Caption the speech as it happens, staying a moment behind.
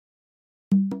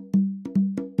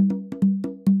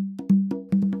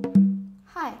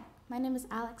my name is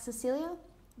Cecilio.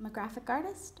 I'm a graphic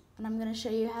artist, and I'm going to show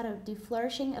you how to do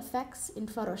flourishing effects in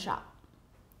Photoshop.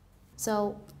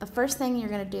 So the first thing you're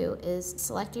going to do is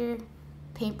select your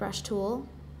paintbrush tool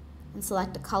and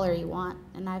select a color you want,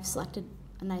 and I've selected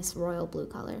a nice royal blue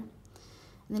color. And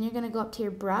then you're going to go up to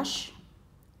your brush.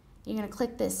 You're going to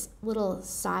click this little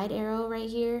side arrow right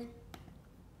here,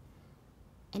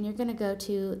 and you're going to go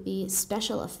to the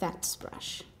special effects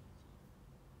brush.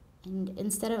 And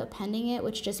instead of appending it,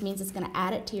 which just means it's going to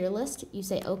add it to your list, you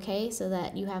say OK so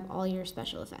that you have all your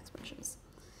special effects brushes.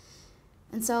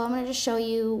 And so I'm going to just show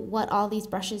you what all these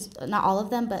brushes, not all of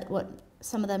them, but what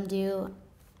some of them do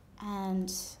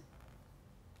and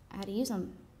how to use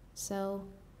them. So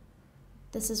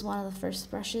this is one of the first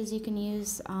brushes you can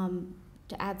use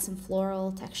to add some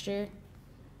floral texture.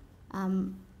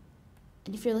 And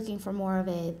if you're looking for more of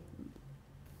a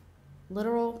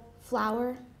literal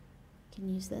flower, you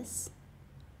can use this.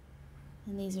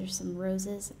 And these are some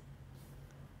roses.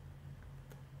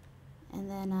 And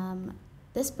then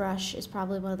this brush is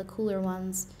probably one of the cooler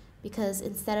ones because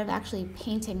instead of actually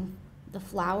painting the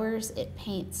flowers, it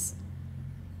paints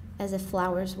as if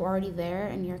flowers were already there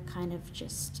and you're kind of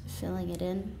just filling it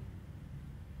in.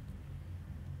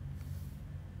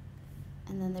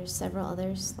 And then there's several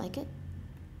others like it.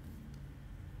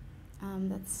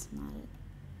 That's not it.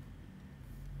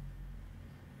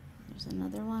 There's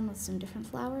another one with some different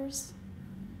flowers.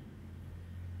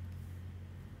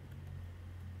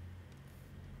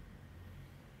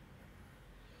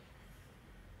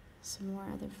 Some more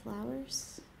other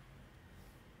flowers.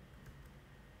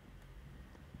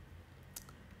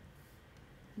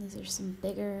 These are some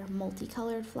bigger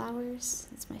multicolored flowers.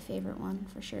 That's my favorite one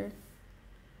for sure.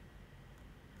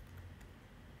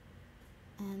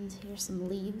 And here's some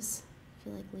leaves, if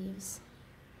you like leaves.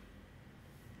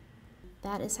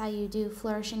 That is how you do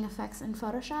flourishing effects in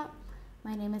Photoshop.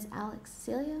 My name is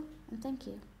Cecilio, and thank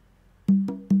you.